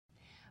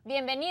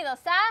Bienvenidos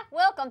a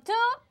Welcome to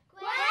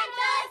 ¡Cuentos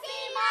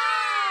y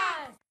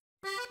Más!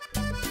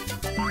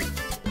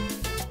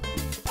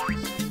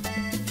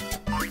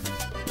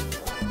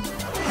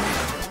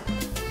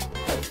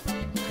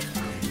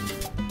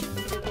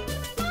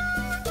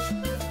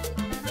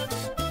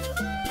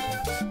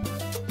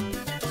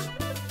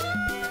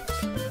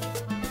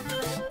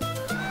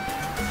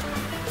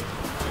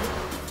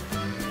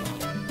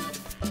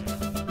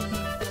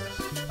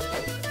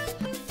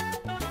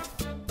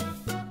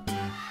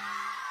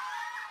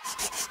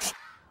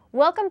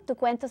 Welcome to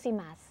Cuentos y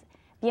Más.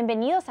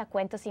 Bienvenidos a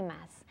Cuentos y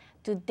Más.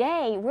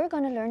 Today we're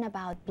going to learn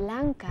about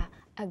Blanca,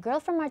 a girl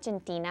from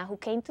Argentina who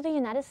came to the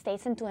United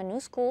States and to a new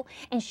school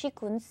and she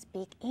couldn't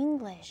speak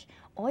English.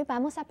 Hoy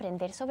vamos a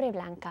aprender sobre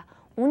Blanca,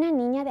 una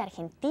niña de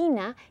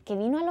Argentina que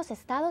vino a los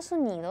Estados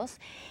Unidos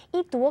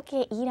y tuvo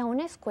que ir a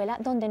una escuela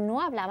donde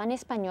no hablaban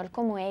español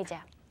como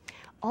ella.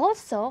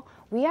 Also,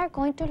 we are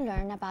going to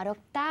learn about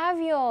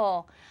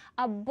Octavio,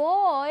 a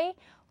boy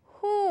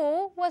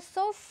who was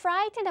so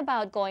frightened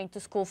about going to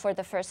school for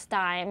the first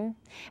time.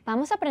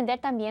 Vamos a aprender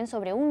también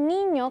sobre un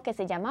niño que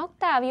se llama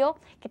Octavio,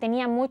 que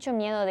tenía mucho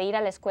miedo de ir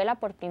a la escuela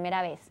por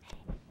primera vez.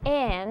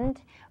 And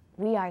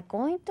we are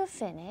going to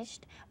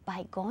finish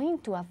by going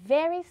to a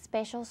very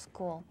special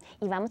school.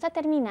 Y vamos a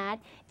terminar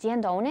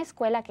yendo a una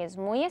escuela que es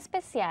muy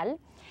especial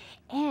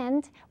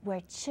and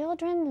where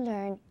children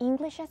learn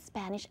English and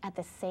Spanish at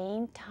the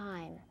same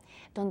time,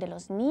 donde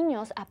los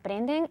niños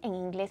aprenden en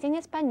inglés y en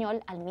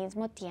español al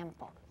mismo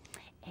tiempo.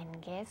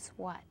 And guess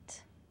what?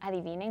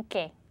 ¿Adivinen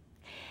qué?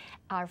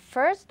 Our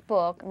first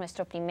book,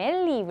 nuestro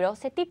primer libro,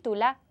 se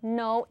titula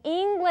No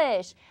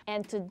English.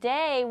 And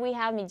today we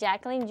have Miss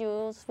Jacqueline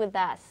Jules with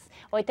us.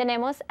 Hoy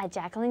tenemos a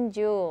Jacqueline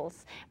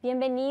Jules.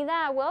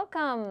 Bienvenida,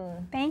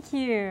 welcome. Thank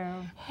you.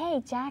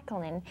 Hey,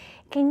 Jacqueline,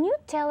 can you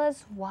tell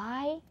us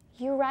why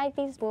you write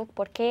this book?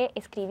 ¿Por qué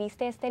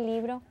escribiste este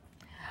libro?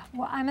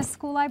 Well, I'm a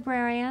school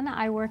librarian.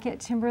 I work at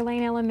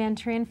Timberlane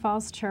Elementary in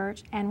Falls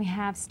Church, and we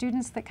have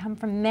students that come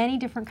from many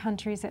different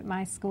countries at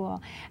my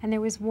school. And there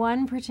was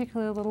one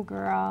particular little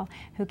girl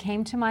who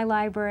came to my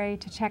library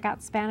to check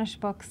out Spanish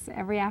books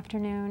every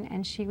afternoon,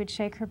 and she would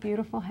shake her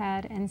beautiful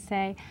head and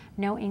say,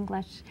 "No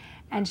English."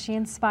 And she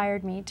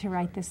inspired me to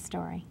write this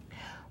story.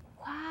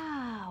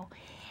 Wow.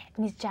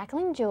 Miss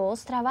Jacqueline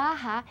Jules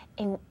trabaja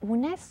en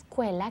una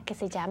escuela que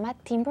se llama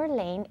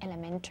Timberlane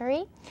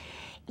Elementary.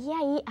 Y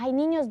ahí hay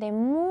niños de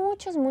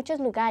muchos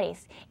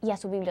lugares. Y a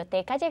su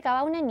biblioteca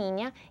llegaba una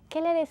niña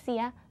que le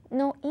decía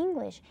no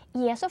English.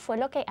 Y eso fue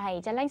lo que a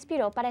ella la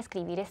inspiró para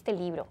escribir este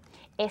libro.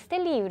 Este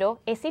libro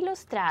es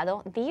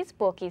ilustrado, this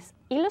book is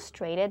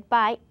illustrated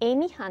by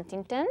Amy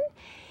Huntington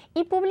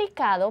y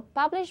publicado,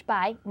 published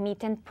by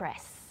Mitten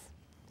Press.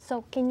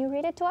 So, can you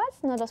read it to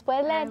us? ¿Nos los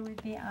puedes leer? I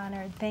would be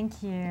honored.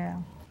 Thank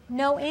you.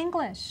 No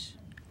English,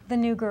 the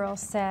new girl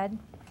said,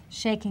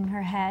 shaking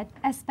her head.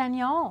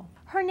 Español.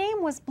 Her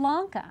name was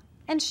Blanca,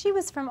 and she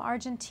was from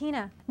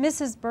Argentina.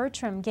 Mrs.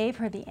 Bertram gave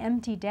her the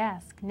empty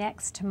desk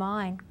next to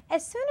mine.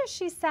 As soon as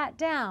she sat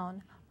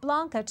down,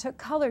 Blanca took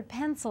colored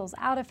pencils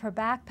out of her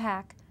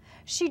backpack.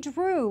 She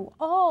drew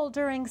all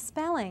during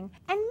spelling,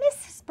 and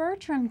Mrs.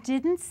 Bertram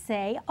didn't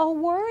say a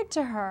word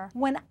to her.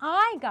 When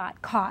I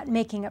got caught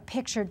making a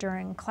picture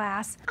during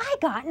class, I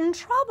got in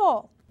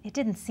trouble. It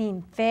didn't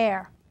seem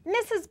fair.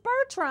 Mrs.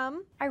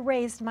 Bertram, I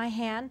raised my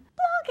hand,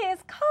 Blanca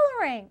is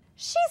coloring.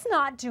 She's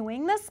not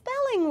doing the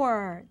spelling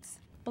words.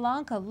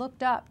 Blanca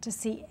looked up to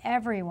see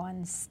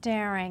everyone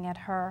staring at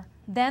her.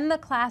 Then the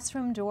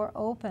classroom door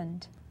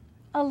opened.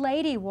 A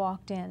lady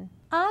walked in.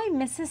 "I'm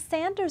Mrs.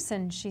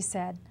 Sanderson," she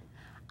said.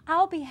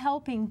 "I'll be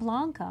helping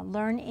Blanca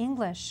learn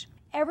English."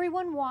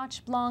 Everyone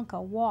watched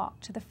Blanca walk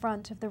to the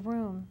front of the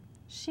room.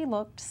 She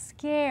looked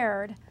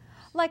scared,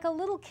 like a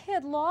little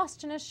kid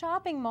lost in a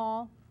shopping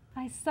mall.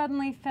 I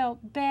suddenly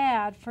felt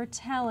bad for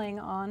telling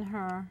on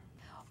her.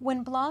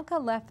 When Blanca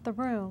left the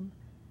room,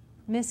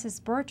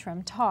 Mrs.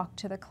 Bertram talked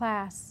to the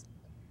class.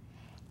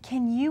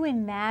 "Can you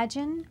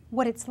imagine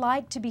what it's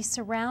like to be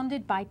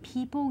surrounded by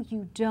people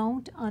you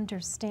don't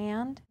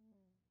understand?"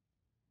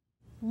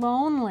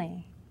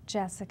 "Lonely,"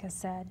 Jessica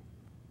said.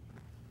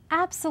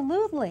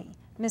 "Absolutely,"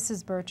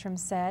 Mrs. Bertram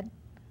said.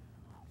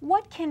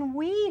 "What can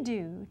we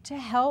do to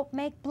help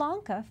make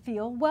Blanca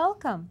feel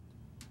welcome?"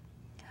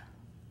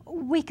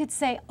 "We could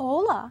say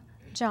hola,"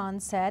 John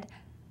said.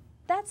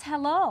 "That's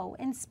hello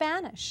in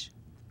Spanish."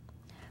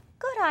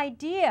 "Good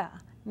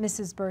idea,"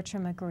 Mrs.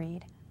 Bertram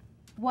agreed.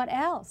 "What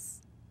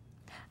else?"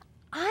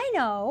 "I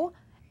know,"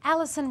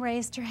 Allison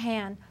raised her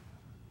hand.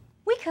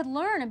 "We could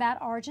learn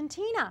about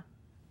Argentina."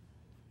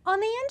 "On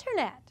the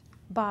internet,"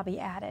 Bobby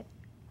added.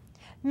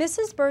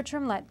 Mrs.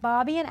 Bertram let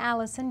Bobby and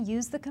Allison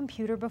use the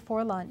computer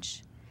before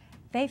lunch.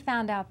 They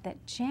found out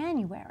that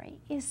January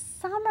is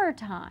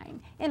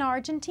summertime in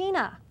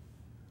Argentina.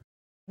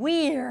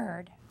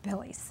 "Weird,"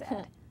 Billy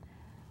said.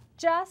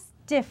 "Just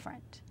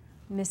different,"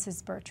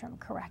 Mrs. Bertram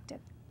corrected.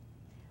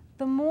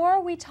 The more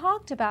we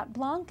talked about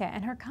Blanca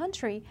and her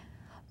country,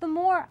 the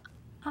more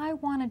I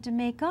wanted to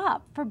make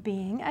up for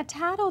being a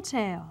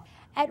tattletale.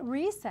 At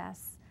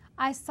recess,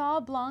 I saw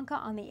Blanca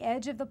on the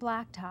edge of the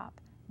blacktop,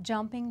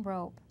 jumping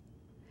rope.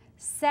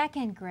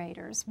 Second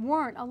graders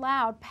weren't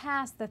allowed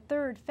past the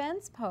third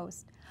fence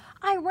post.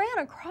 I ran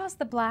across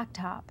the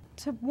blacktop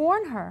to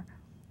warn her.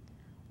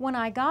 When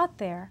I got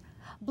there,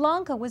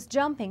 Blanca was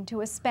jumping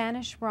to a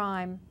Spanish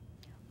rhyme.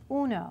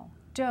 Uno,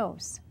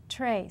 dos,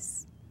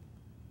 tres.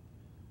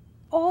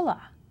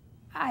 Hola,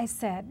 I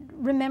said,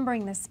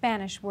 remembering the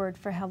Spanish word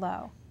for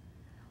hello.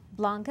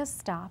 Blanca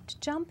stopped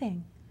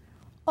jumping.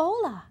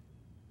 Hola.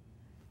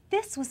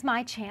 This was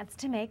my chance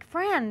to make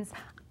friends.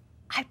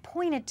 I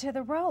pointed to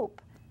the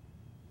rope.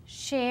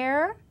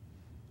 Share?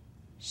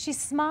 She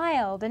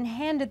smiled and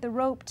handed the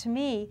rope to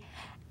me.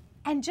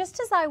 And just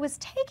as I was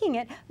taking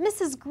it,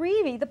 Mrs.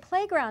 Greavy, the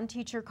playground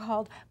teacher,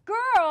 called,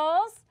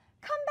 "Girls,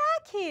 come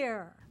back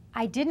here."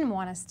 I didn't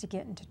want us to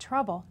get into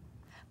trouble.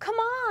 "Come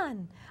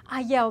on," I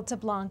yelled to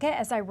Blanca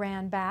as I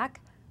ran back.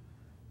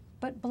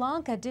 But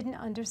Blanca didn't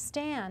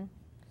understand.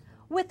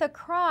 With a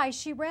cry,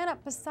 she ran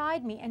up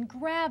beside me and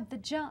grabbed the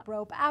jump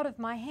rope out of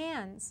my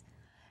hands.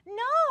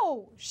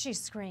 "No!" she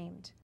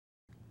screamed.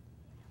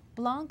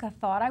 Blanca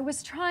thought I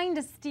was trying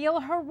to steal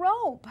her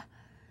rope.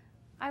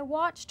 I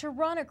watched her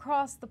run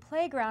across the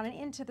playground and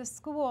into the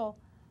school.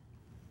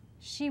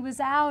 She was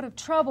out of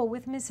trouble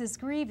with Mrs.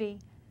 Greavy,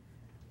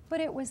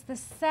 but it was the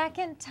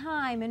second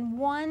time in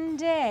one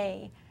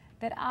day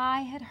that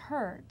I had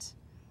hurt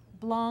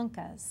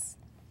Blanca's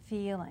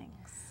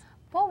feelings.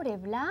 Pobre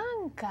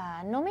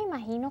Blanca, no me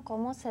imagino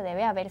cómo se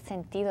debe haber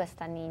sentido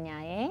esta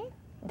niña, ¿eh?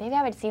 Debe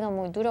haber sido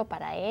muy duro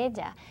para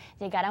ella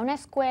llegar a una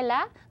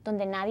escuela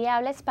donde nadie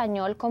habla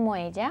español como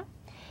ella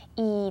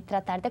y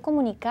tratar de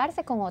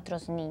comunicarse con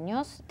otros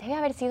niños. Debe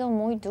haber sido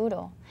muy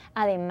duro.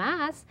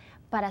 Además,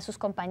 para sus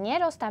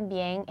compañeros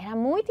también era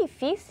muy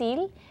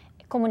difícil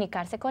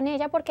comunicarse con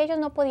ella porque ellos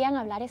no podían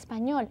hablar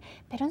español.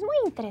 Pero es muy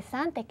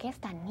interesante que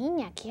esta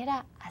niña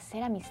quiera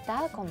hacer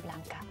amistad con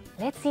Blanca.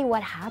 Let's see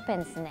what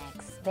happens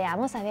next.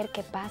 Veamos a ver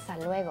qué pasa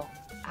luego.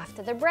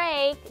 After the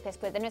break,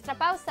 después de nuestra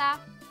pausa.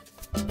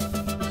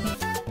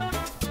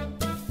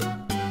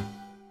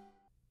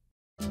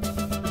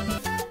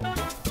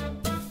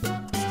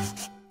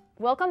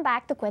 Welcome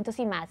back to Cuentos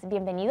y Más.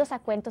 Bienvenidos a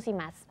Cuentos y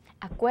Más.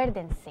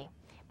 Acuérdense,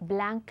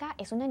 Blanca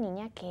es una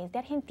niña que es de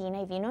Argentina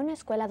y vino a una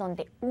escuela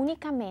donde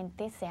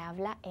únicamente se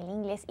habla el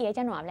inglés y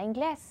ella no habla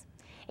inglés.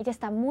 Ella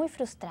está muy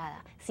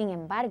frustrada. Sin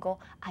embargo,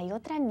 hay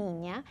otra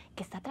niña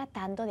que está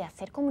tratando de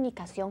hacer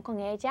comunicación con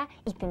ella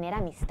y tener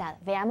amistad.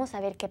 Veamos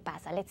a ver qué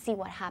pasa. Let's see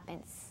what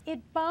happens.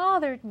 It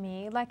bothered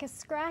me like a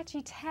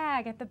scratchy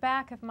tag at the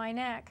back of my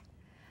neck.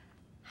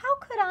 How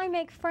could I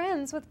make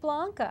friends with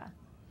Blanca?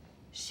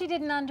 She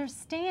didn't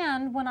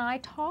understand when I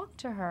talked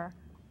to her.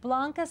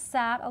 Blanca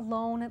sat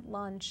alone at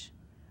lunch.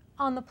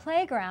 On the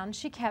playground,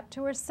 she kept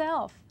to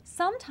herself.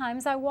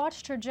 Sometimes I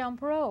watched her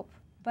jump rope,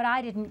 but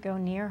I didn't go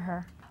near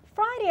her.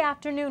 Friday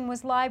afternoon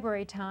was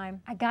library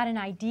time. I got an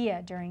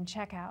idea during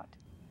checkout.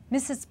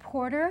 "Mrs.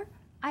 Porter,"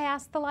 I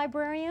asked the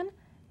librarian,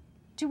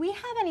 "do we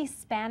have any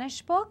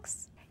Spanish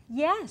books?"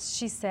 "Yes,"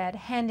 she said,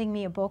 handing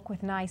me a book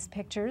with nice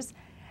pictures.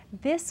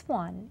 "This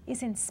one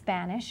is in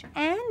Spanish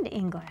and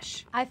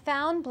English." I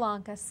found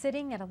Blanca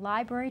sitting at a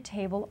library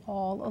table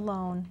all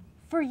alone.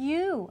 "For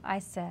you," I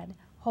said,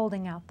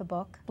 holding out the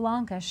book.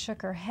 Blanca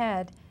shook her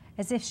head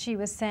as if she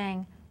was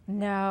saying,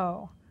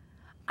 "No."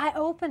 I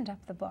opened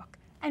up the book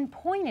and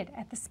pointed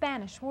at the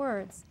Spanish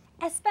words.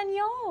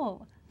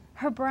 "Español!"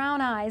 Her brown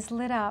eyes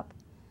lit up.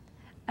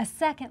 A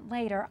second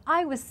later,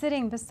 I was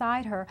sitting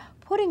beside her,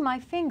 putting my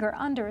finger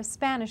under a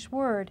Spanish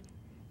word.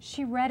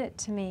 She read it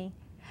to me.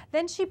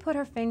 Then she put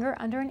her finger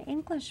under an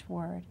English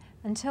word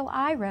until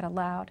I read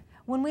aloud.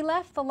 When we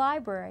left the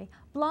library,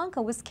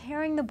 Blanca was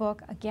carrying the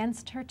book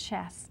against her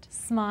chest,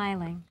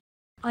 smiling.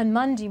 On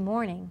Monday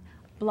morning,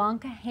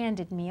 Blanca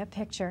handed me a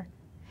picture.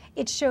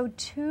 It showed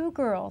two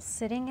girls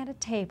sitting at a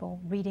table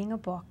reading a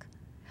book.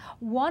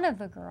 One of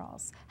the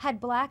girls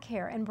had black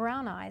hair and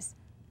brown eyes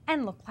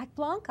and looked like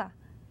Blanca.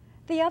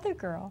 The other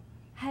girl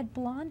had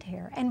blonde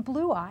hair and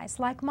blue eyes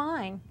like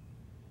mine.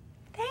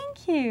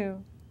 "Thank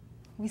you."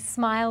 We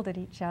smiled at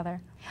each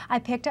other. I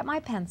picked up my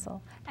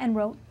pencil and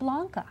wrote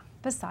Blanca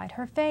beside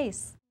her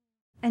face,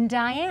 and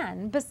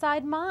Diane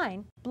beside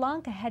mine.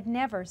 Blanca had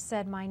never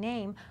said my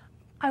name.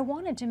 I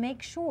wanted to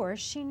make sure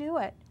she knew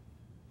it.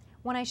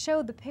 When I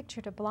showed the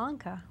picture to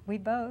Blanca, we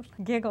both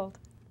giggled.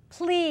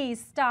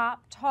 "Please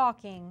stop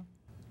talking."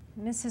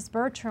 Mrs.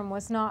 Bertram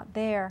was not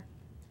there.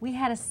 We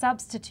had a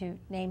substitute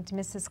named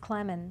Mrs.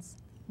 Clemens.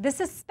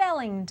 "This is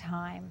spelling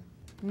time."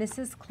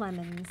 Mrs.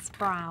 Clemens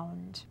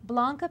frowned.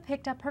 Blanca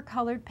picked up her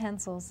colored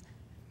pencils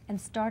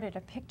and started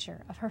a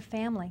picture of her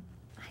family.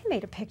 I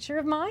made a picture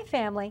of my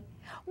family.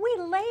 We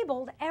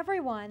labeled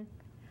everyone.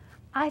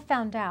 I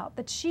found out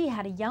that she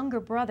had a younger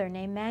brother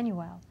named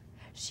Manuel.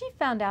 She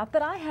found out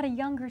that I had a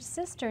younger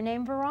sister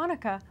named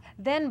Veronica.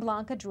 Then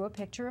Blanca drew a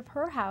picture of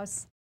her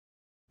house.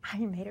 I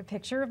made a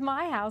picture of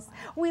my house.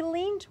 We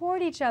leaned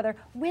toward each other,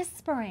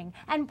 whispering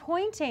and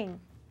pointing.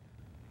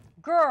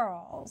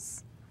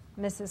 "Girls,"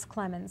 Mrs.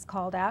 Clemens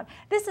called out,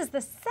 "this is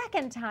the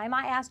second time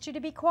I asked you to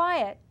be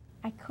quiet."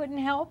 I couldn't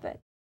help it.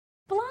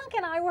 Blanca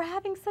and I were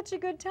having such a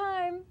good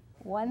time.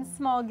 One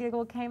small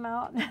giggle came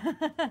out,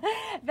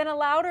 then a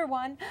louder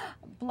one.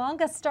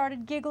 Blanca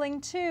started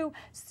giggling too.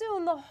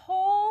 Soon the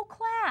whole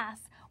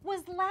class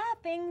was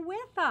laughing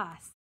with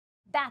us.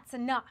 That's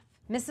enough.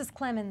 Mrs.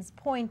 Clemens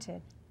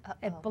pointed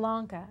at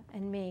Blanca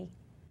and me.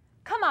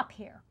 Come up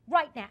here,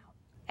 right now.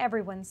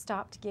 Everyone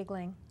stopped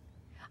giggling.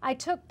 I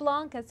took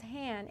Blanca's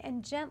hand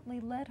and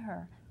gently led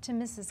her to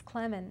Mrs.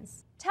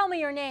 Clemens. Tell me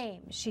your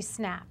name, she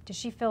snapped as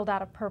she filled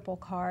out a purple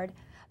card,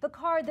 the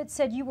card that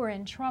said you were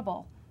in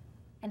trouble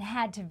and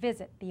had to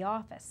visit the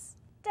office.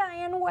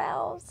 Diane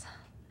Wells,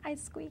 I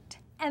squeaked.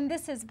 And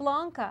this is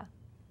Blanca.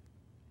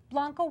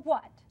 Blanca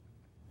what?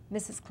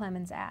 Mrs.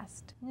 Clemens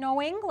asked. No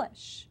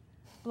English,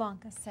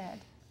 Blanca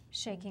said,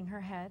 shaking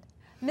her head.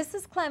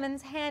 Mrs.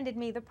 Clemens handed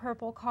me the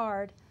purple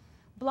card.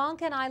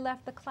 Blanca and I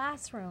left the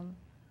classroom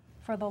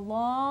for the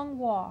long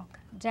walk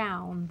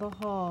down the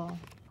hall.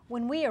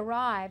 When we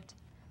arrived,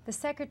 the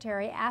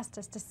secretary asked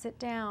us to sit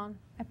down.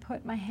 I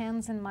put my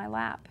hands in my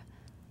lap,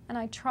 and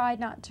I tried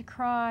not to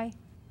cry.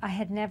 I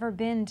had never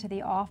been to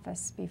the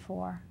office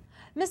before.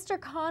 Mr.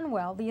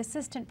 Conwell, the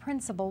assistant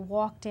principal,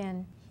 walked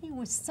in. He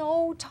was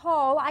so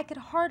tall I could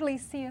hardly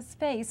see his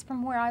face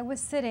from where I was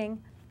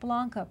sitting.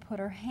 Blanca put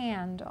her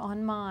hand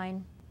on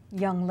mine.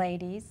 Young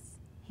ladies,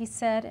 he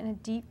said in a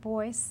deep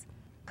voice,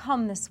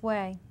 come this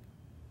way.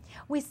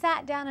 We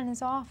sat down in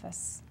his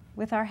office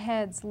with our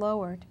heads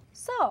lowered.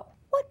 So,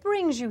 what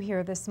brings you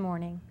here this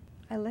morning?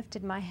 I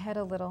lifted my head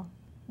a little.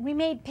 We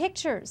made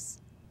pictures.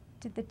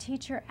 Did the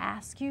teacher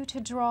ask you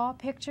to draw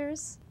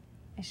pictures?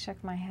 I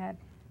shook my head.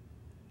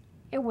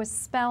 It was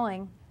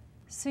spelling.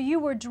 So you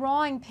were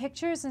drawing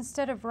pictures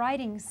instead of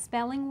writing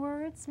spelling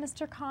words,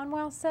 Mr.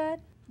 Conwell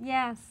said.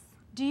 Yes.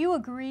 Do you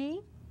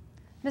agree?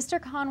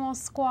 Mr. Conwell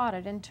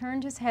squatted and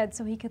turned his head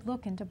so he could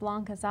look into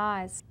Blanca's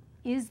eyes.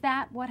 Is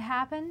that what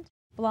happened?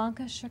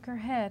 Blanca shook her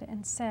head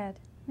and said,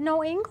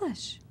 no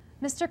English.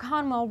 Mr.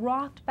 Conwell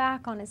rocked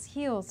back on his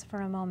heels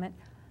for a moment.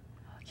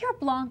 You're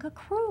Blanca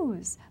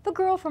Cruz, the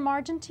girl from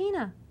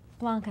Argentina.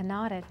 Blanca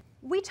nodded.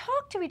 We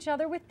talked to each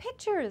other with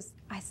pictures,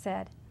 I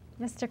said.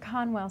 Mr.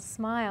 Conwell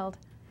smiled.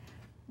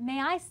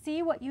 May I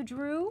see what you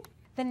drew?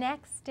 The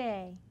next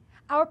day,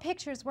 our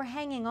pictures were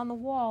hanging on the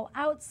wall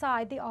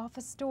outside the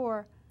office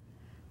door.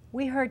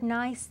 We heard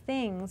nice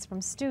things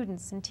from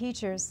students and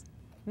teachers.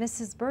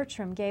 Mrs.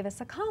 Bertram gave us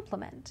a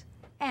compliment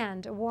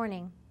and a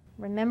warning.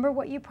 Remember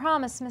what you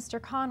promised,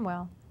 Mr.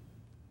 Conwell.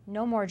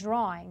 No more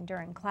drawing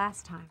during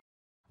class time.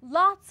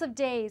 Lots of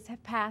days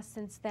have passed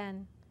since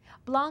then.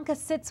 Blanca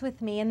sits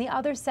with me and the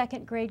other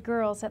second-grade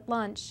girls at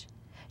lunch.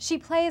 She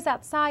plays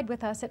outside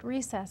with us at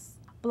recess.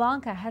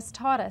 Blanca has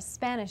taught us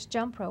Spanish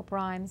jump rope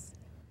rhymes.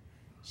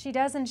 She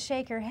doesn't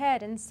shake her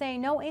head and say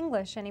no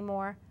English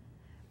anymore,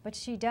 but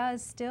she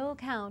does still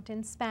count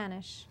in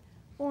Spanish.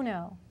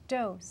 Uno,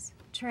 dos,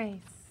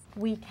 tres.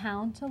 We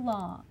count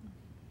along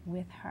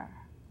with her.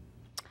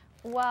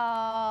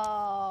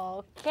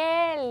 Wow,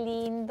 qué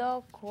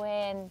lindo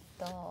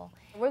cuento.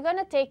 We're going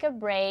to take a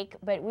break,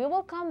 but we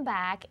will come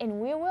back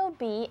and we will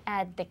be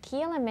at the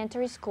Key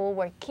Elementary School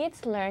where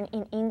kids learn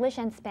in English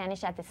and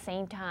Spanish at the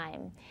same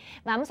time.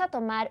 Vamos a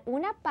tomar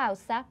una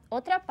pausa,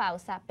 otra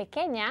pausa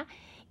pequeña,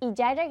 y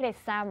ya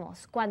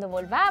regresamos. Cuando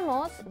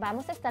volvamos,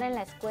 vamos a estar en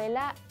la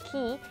escuela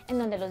Key, en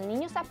donde los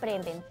niños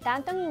aprenden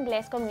tanto en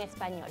inglés como en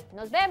español.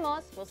 Nos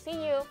vemos. We'll see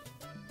you.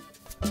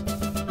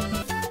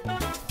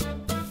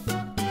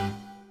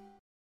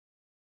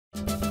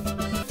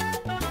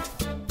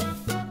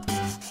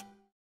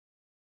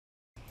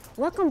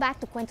 Welcome back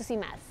to Cuentos y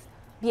Más.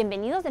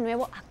 Bienvenidos de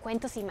nuevo a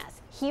Cuentos y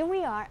Más. Here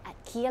we are at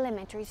Key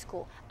Elementary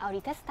School.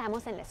 Ahorita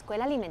estamos en la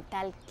escuela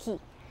elemental Key.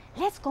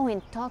 Let's go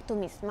and talk to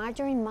Miss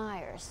Marjorie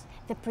Myers,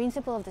 the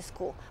principal of the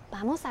school.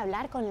 Vamos a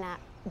hablar con la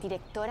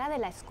directora de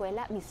la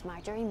escuela, Miss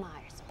Marjorie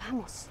Myers.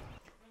 Vamos.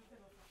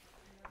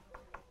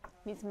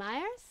 Miss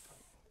Myers?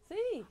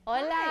 Sí.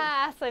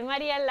 Hola, Hi. soy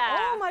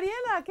Mariela. Oh,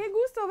 Mariela, qué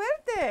gusto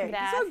verte.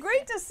 Gracias. It's so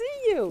great to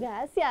see you.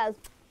 Gracias.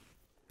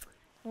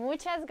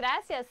 Muchas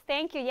gracias.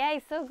 Thank you. Yeah,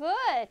 it's so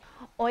good.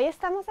 Hoy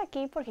estamos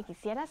aquí porque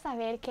quisiera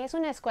saber qué es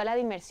una escuela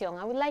de inmersión.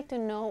 I would like to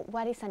know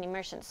what is an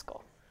immersion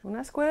school.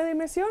 Una escuela de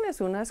inmersión es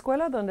una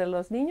escuela donde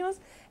los niños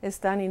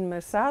están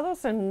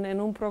inmersados en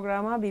un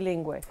programa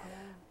bilingüe.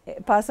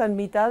 Pasan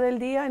mitad del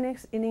día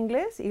en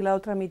inglés y la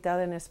otra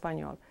mitad en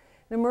español.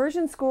 An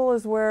immersion school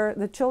is where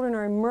the children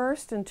are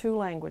immersed in two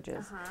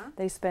languages.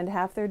 They spend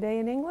half their day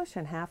in English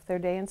and half their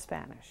day in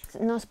Spanish.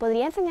 ¿Nos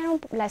podría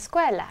enseñar la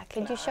escuela?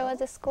 Could you show us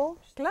the school?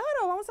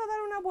 Claro, vamos a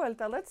dar una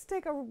vuelta. Let's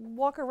take a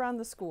walk around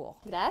the school.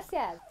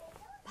 Gracias.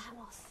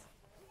 Vamos.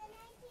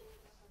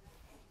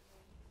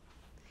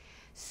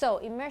 So,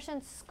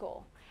 immersion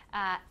school.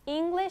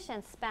 English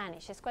and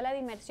Spanish, escuela de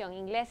inmersión,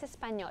 inglés,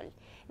 español.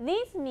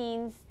 This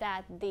means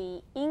that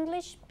the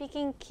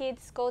English-speaking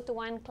kids go to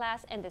one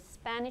class and the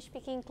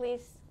Spanish-speaking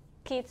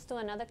kids to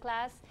another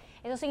class.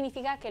 Eso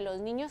significa que los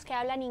niños que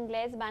hablan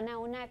inglés van a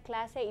una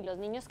clase y los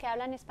niños que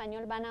hablan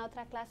español van a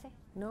otra clase.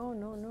 No,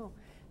 no, no.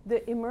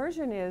 The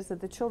immersion is that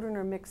the children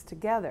are mixed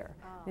together.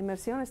 La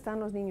inmersión están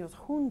los niños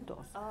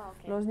juntos.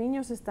 Los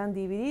niños están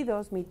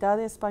divididos, mitad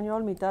de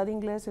español, mitad de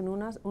inglés en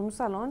un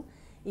salón,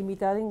 y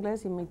mitad de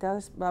inglés y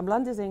mitad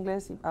hablantes de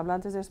inglés y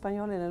hablantes de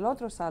español en el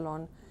otro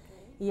salón.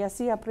 Y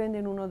así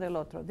aprenden uno del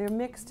otro. They're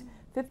mixed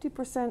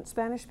 50%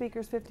 Spanish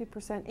speakers,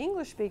 50%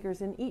 English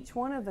speakers in each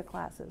one of the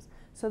classes,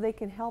 so they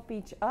can help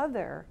each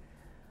other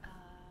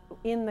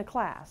in the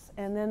class,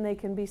 and then they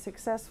can be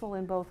successful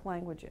in both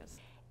languages.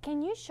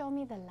 Can you show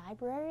me the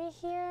library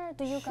here?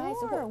 Do you guys?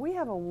 Sure, we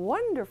have a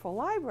wonderful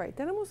library.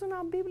 Tenemos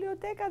una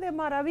biblioteca de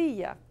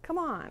maravilla. Come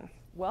on,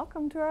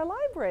 welcome to our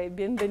library.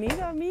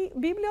 Bienvenida a mi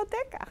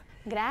biblioteca.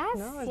 Gracias.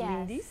 No, es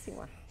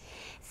lindísima.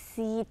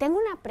 Sí, tengo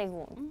una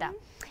pregunta.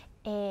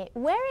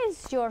 Where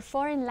is your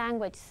foreign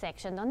language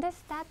section? ¿Dónde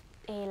está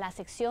la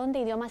sección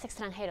de idiomas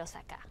extranjeros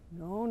acá?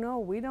 No,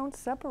 we don't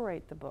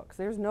separate the books.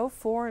 There's no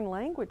foreign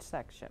language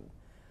section.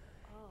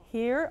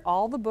 Here,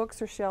 all the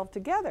books are shelved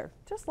together,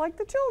 just like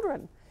the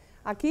children.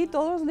 Aquí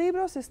todos los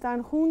libros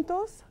están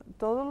juntos,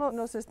 todos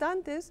los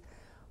estantes.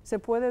 Se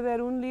puede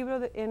ver un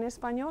libro en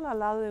español al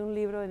lado de un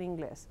libro en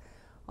inglés.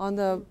 On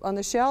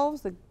the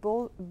shelves, the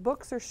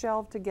books are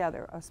shelved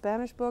together, a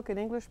Spanish book, an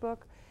English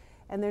book,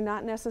 and they're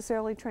not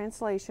necessarily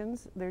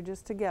translations, they're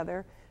just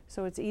together,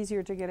 so it's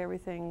easier to get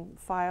everything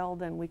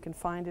filed and we can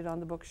find it on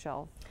the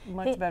bookshelf.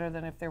 Much better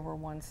than if there were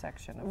one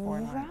section of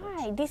foreign language.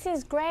 Right, this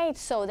is great.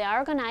 So they are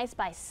organized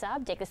by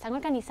subject. Están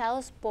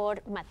organizados por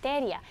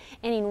materia.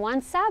 And in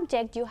one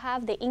subject you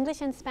have the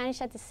English and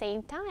Spanish at the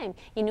same time.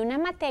 En una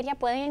materia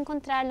pueden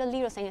encontrar los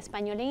libros en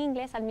español y en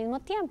inglés al mismo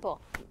tiempo.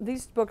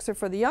 These books are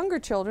for the younger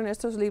children.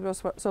 Estos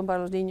libros son para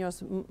los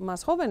niños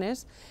más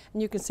jóvenes.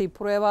 And you can see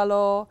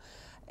Pruébalo,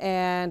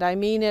 and I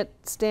Mean It,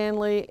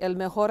 Stanley, El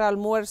Mejor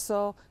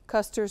Almuerzo,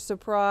 Custer's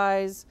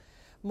Surprise,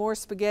 More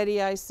Spaghetti,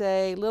 I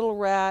Say, Little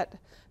Rat,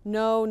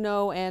 No,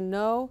 No, and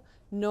No,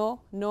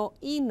 No, No,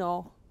 y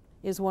No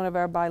is one of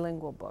our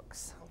bilingual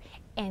books.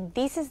 And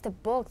this is the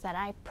book that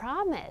I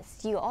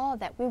promised you all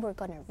that we were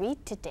going to read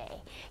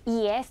today.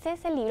 Y este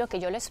es el libro que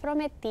yo les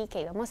prometí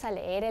que íbamos a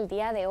leer el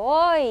día de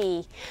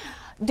hoy.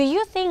 Do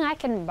you think I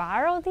can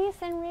borrow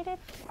this and read it?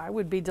 I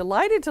would be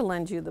delighted to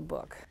lend you the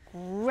book.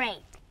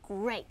 Great,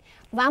 great.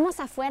 Vamos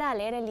afuera a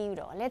leer el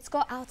libro. Let's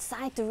go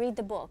outside to read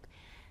the book.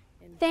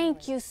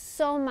 Thank you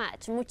so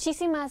much.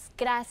 Muchísimas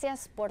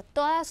gracias por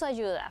toda su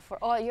ayuda, for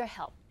all your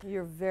help.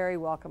 You're very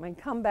welcome, and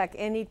come back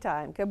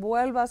anytime. Que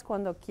vuelvas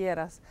cuando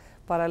quieras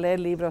para leer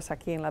libros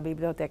aquí en la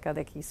biblioteca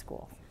de Key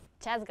School.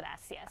 Muchas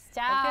gracias.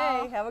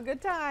 Chao. Okay, have a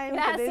good time.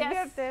 Gracias. Que te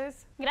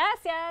diviertes.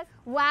 Gracias.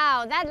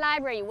 Wow, that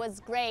library was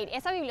great.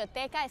 Esa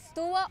biblioteca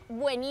estuvo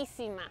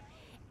buenísima.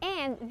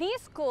 And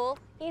this school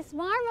is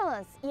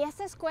marvelous. Y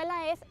esta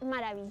escuela es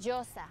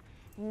maravillosa.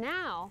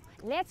 Now,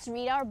 let's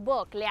read our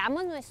book.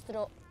 Leamos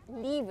nuestro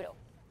libro.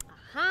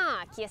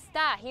 Ajá, aquí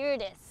está. Here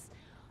it is.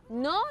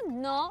 No,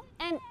 no,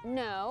 and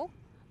no.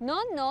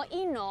 No, no,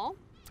 y no.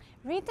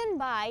 Written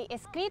by,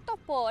 escrito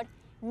por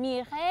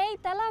Mireille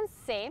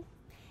Delancey,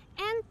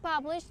 and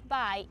published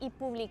by y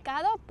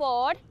publicado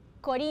por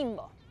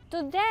Corimbo.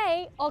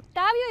 Today,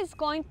 Octavio is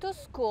going to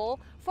school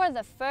for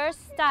the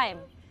first time.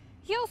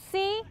 You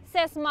see,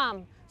 says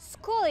Mom,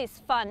 school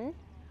is fun.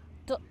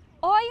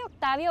 Hoy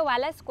Octavio va a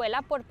la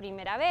escuela por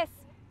primera vez.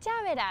 Ya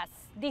verás,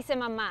 dice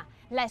mamá,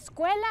 la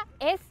escuela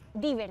es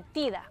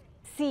divertida.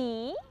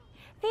 See,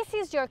 this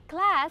is your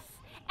class,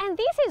 and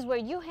this is where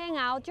you hang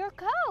out your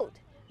coat.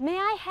 May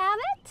I have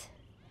it?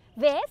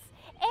 ¿Ves?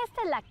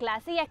 Esta es la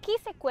clase y aquí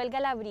se cuelga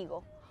el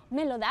abrigo.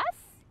 ¿Me lo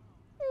das?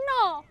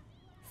 No,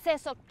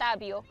 says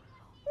Octavio.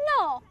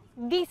 No,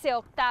 dice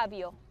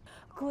Octavio.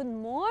 Good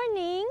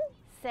morning,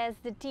 says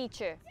the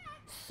teacher.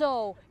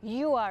 So,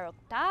 you are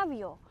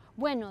Octavio.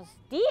 Buenos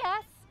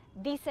días,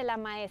 dice la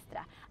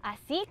maestra.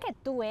 Así que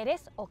tú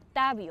eres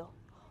Octavio.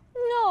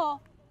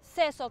 No,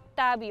 says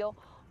Octavio.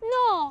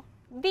 No,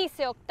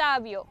 dice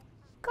Octavio.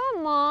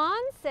 Come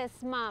on, says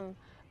Mom.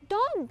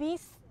 Don't be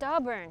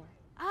stubborn.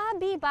 I'll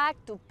be back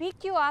to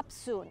pick you up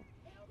soon.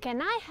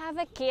 Can I have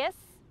a kiss?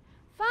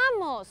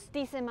 Vamos,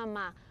 dice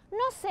mamá.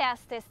 No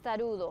seas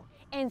testarudo.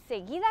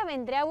 Enseguida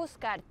vendré a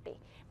buscarte.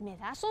 ¿Me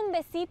das un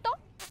besito?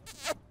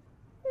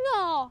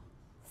 No,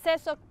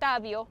 says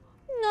Octavio.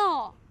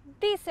 No,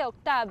 dice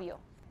Octavio.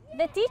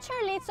 The teacher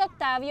leads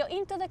Octavio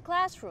into the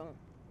classroom.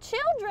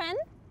 Children,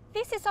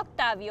 this is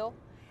Octavio.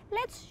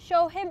 Let's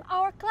show him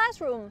our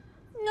classroom.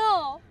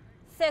 No,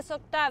 says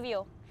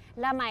Octavio.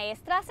 La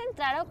maestra hace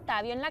entrar a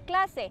Octavio en la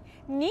clase.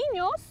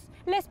 Niños,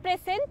 les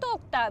presento a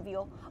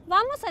Octavio.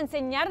 Vamos a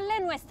enseñarle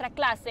nuestra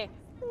clase.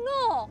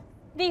 No,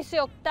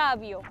 dice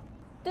Octavio.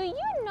 Do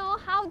you know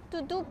how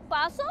to do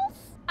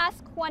puzzles?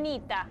 Ask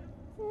Juanita.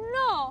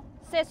 No,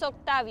 says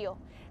Octavio.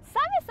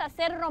 ¿Sabes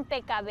hacer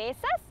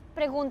rompecabezas?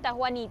 Pregunta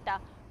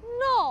Juanita.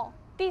 No,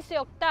 dice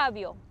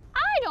Octavio.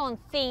 I don't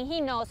think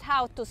he knows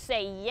how to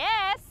say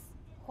yes.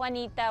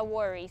 Juanita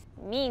worries.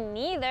 Me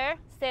neither,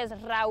 says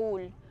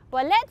Raúl.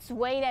 But let's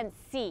wait and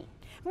see.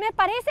 Me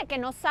parece que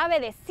no sabe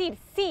decir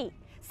sí.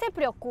 Se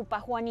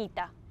preocupa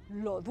Juanita.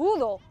 Lo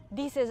dudo,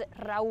 dice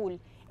Raúl.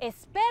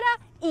 Espera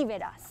y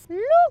verás.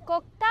 Look,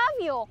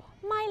 Octavio,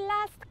 my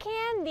last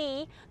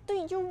candy. Do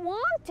you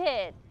want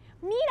it?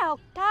 Mira,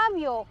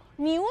 Octavio,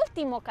 mi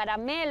último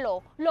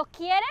caramelo. ¿Lo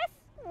quieres?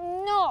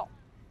 No,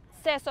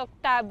 says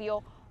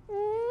Octavio.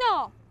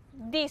 No,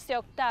 dice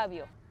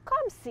Octavio.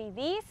 Come see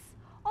this.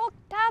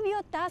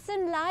 Octavio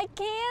doesn't like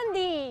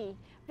candy.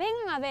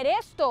 Vengan a ver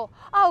esto.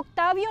 A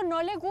Octavio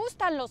no le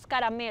gustan los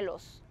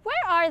caramelos.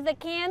 Where are the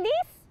candies?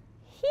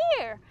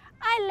 Here.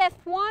 I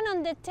left one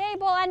on the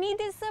table and it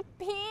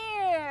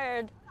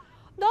disappeared.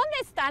 ¿Dónde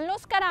están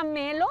los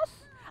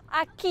caramelos?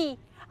 Aquí.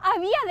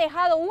 Había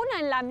dejado una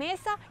en la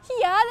mesa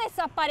y ha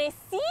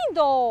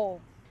desaparecido.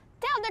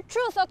 Tell the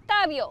truth,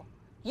 Octavio.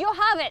 You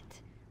have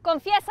it.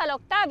 Confiésalo,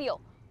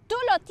 Octavio. Tú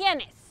lo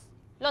tienes.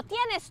 Lo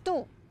tienes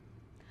tú.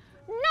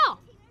 No,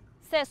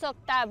 says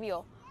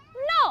Octavio.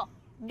 No,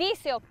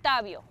 dice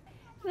Octavio.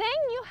 Then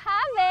you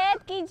have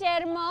it,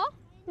 Guillermo.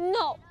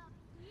 No.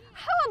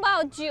 How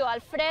about you,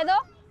 Alfredo?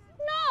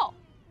 No.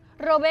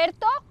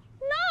 Roberto?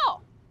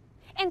 No.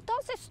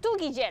 Entonces tú,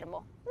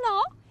 Guillermo.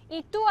 No.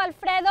 ¿Y tú,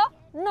 Alfredo?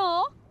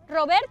 No.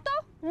 Roberto?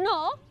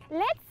 No.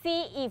 Let's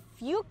see if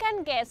you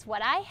can guess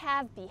what I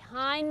have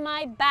behind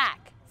my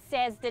back,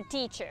 says the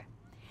teacher.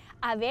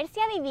 A ver si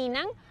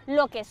adivinan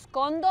lo que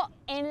escondo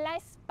en la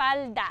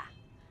espalda,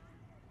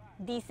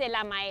 dice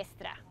la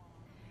maestra.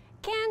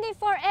 Candy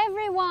for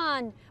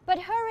everyone, but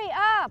hurry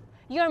up.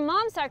 Your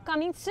moms are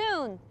coming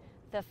soon.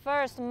 The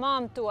first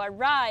mom to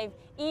arrive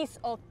is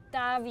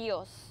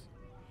Octavio's.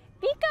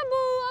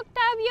 Peekaboo,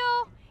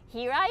 Octavio,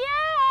 here I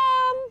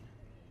am.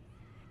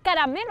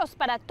 Caramelos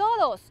para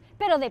todos,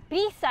 pero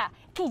deprisa,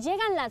 que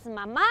llegan las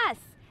mamás.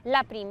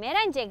 La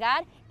primera en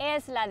llegar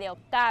es la de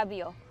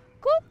Octavio.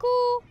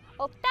 ¡Cucú!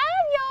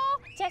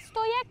 ¡Octavio! ¡Ya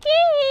estoy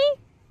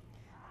aquí!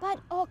 But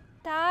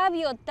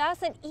Octavio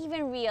doesn't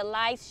even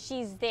realize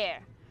she's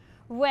there.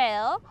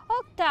 Well,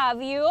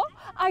 Octavio,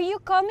 are you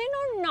coming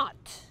or not?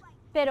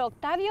 Pero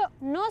Octavio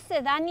no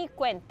se da ni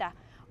cuenta.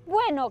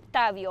 Bueno,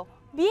 Octavio,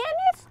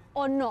 ¿vienes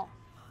o no?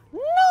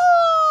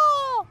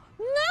 ¡No!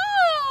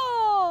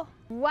 ¡No!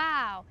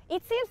 Wow,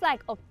 it seems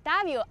like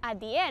Octavio at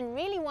the end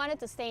really wanted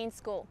to stay in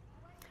school.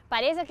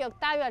 Parece que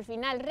Octavio al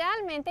final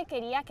realmente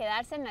quería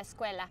quedarse en la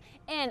escuela.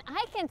 And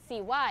I can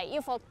see why.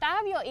 If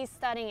Octavio is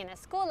studying in a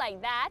school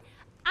like that,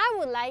 I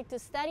would like to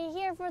study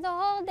here for the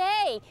whole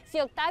day. Si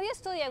Octavio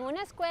estudia en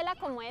una escuela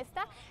como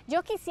esta,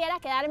 yo quisiera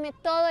quedarme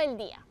todo el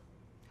día.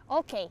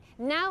 Okay,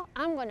 now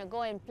I'm going to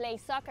go and play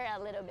soccer a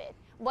little bit.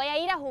 Voy a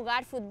ir a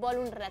jugar fútbol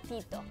un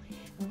ratito.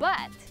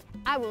 But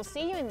I will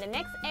see you in the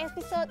next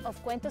episode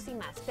of Cuentos y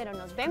Más. Pero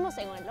nos vemos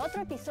en el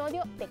otro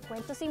episodio de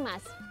Cuentos y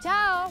Más.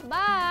 Chao,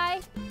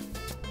 bye.